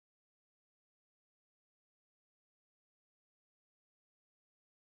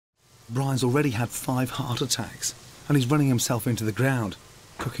Brian's already had 5 heart attacks and he's running himself into the ground,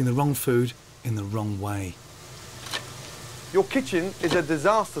 cooking the wrong food in the wrong way. Your kitchen is a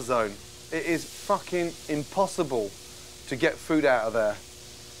disaster zone. It is fucking impossible to get food out of there.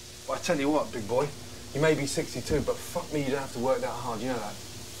 But I tell you what, big boy, you may be 62, but fuck me, you don't have to work that hard, you know that?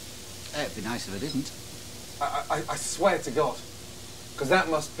 It'd be nice if it didn't. I swear to God, because that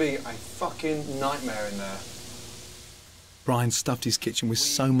must be a fucking nightmare in there. Brian stuffed his kitchen with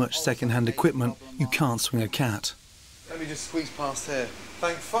so much second-hand equipment, you can't swing a cat. Let me just squeeze past here.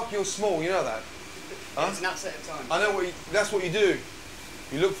 Thank fuck you're small, you know that? Huh? It's nuts at a time. I know that's what you do.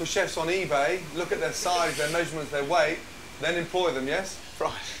 You look for chefs on eBay, look at their size, their measurements, their weight, then employ them, yes?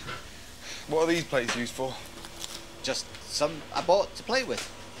 Right. What are these plates used for? Just some I bought to play with.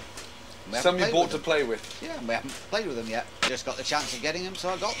 Some you bought to play with? Yeah, we haven't played with them yet. Just got the chance of getting them, so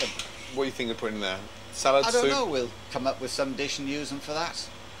I got them. What do you think of putting in there? Salad, I don't soup? know, we'll come up with some dish and use them for that.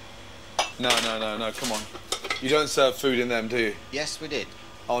 No, come on. You don't serve food in them, do you? Yes, we did.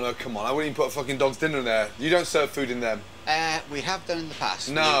 Oh, no, come on. I wouldn't even put a fucking dog's dinner in there. You don't serve food in them. We have done in the past.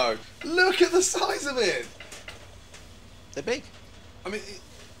 No. Look at the size of it. They're big. I mean,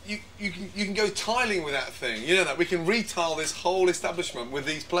 you can go tiling with that thing. You know that? We can retile this whole establishment with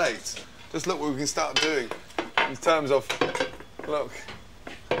these plates. Just look what we can start doing in terms of, look.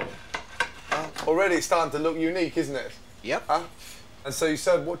 Already it's starting to look unique, isn't it? Yep. Huh? And so you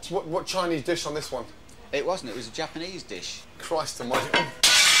said, what Chinese dish on this one? It wasn't, it was a Japanese dish. Christ almighty.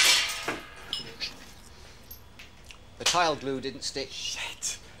 The tile glue didn't stick.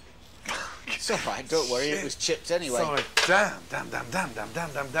 Shit. It's all right, don't worry, it was chipped anyway. Sorry. Damn.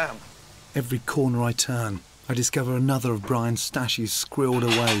 Every corner I turn, I discover another of Brian's stashes squirreled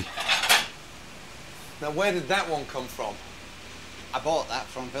away. Now, where did that one come from? I bought that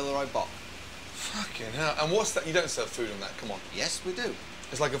from Villeroy Bock. Fucking hell. And what's that? You don't serve food on that, come on. Yes, we do.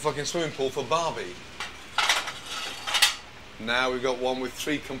 It's like a fucking swimming pool for Barbie. Now we've got one with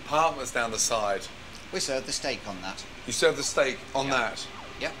 3 compartments down the side. We serve the steak on that. You serve the steak on that?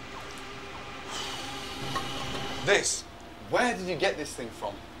 Yep. This, where did you get this thing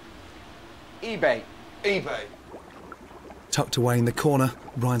from? eBay. eBay. Tucked away in the corner,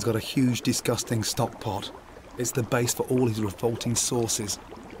 Brian's got a huge, disgusting stock pot. It's the base for all his revolting sauces.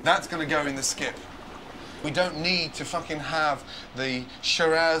 That's going to go in the skip. We don't need to fucking have the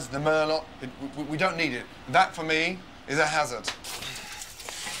Shiraz, the Merlot. We don't need it. That, for me, is a hazard.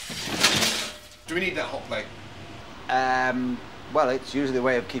 Do we need that hot plate? Well, it's usually the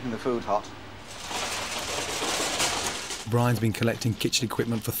way of keeping the food hot. Brian's been collecting kitchen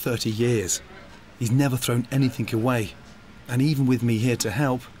equipment for 30 years. He's never thrown anything away. And even with me here to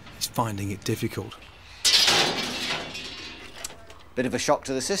help, he's finding it difficult. Bit of a shock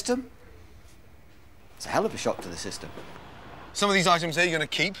to the system. It's a hell of a shock to the system. Some of these items here you're going to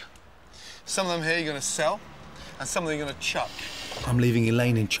keep, some of them here you're going to sell, and some of them you're going to chuck. I'm leaving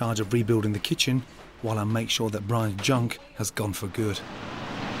Elaine in charge of rebuilding the kitchen while I make sure that Brian's junk has gone for good.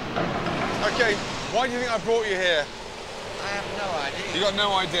 OK, why do you think I brought you here? I have no idea. You got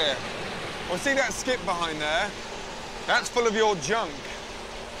no idea? Well, see that skip behind there? That's full of your junk.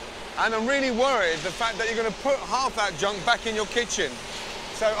 And I'm really worried the fact that you're going to put half that junk back in your kitchen.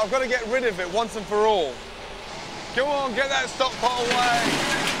 So I've got to get rid of it once and for all. Go on, get that stock pot away.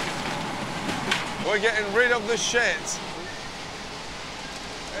 We're getting rid of the shit.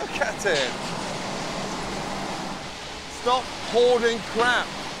 Look at it. Stop hoarding crap.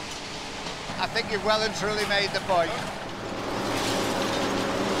 I think you've well and truly made the point.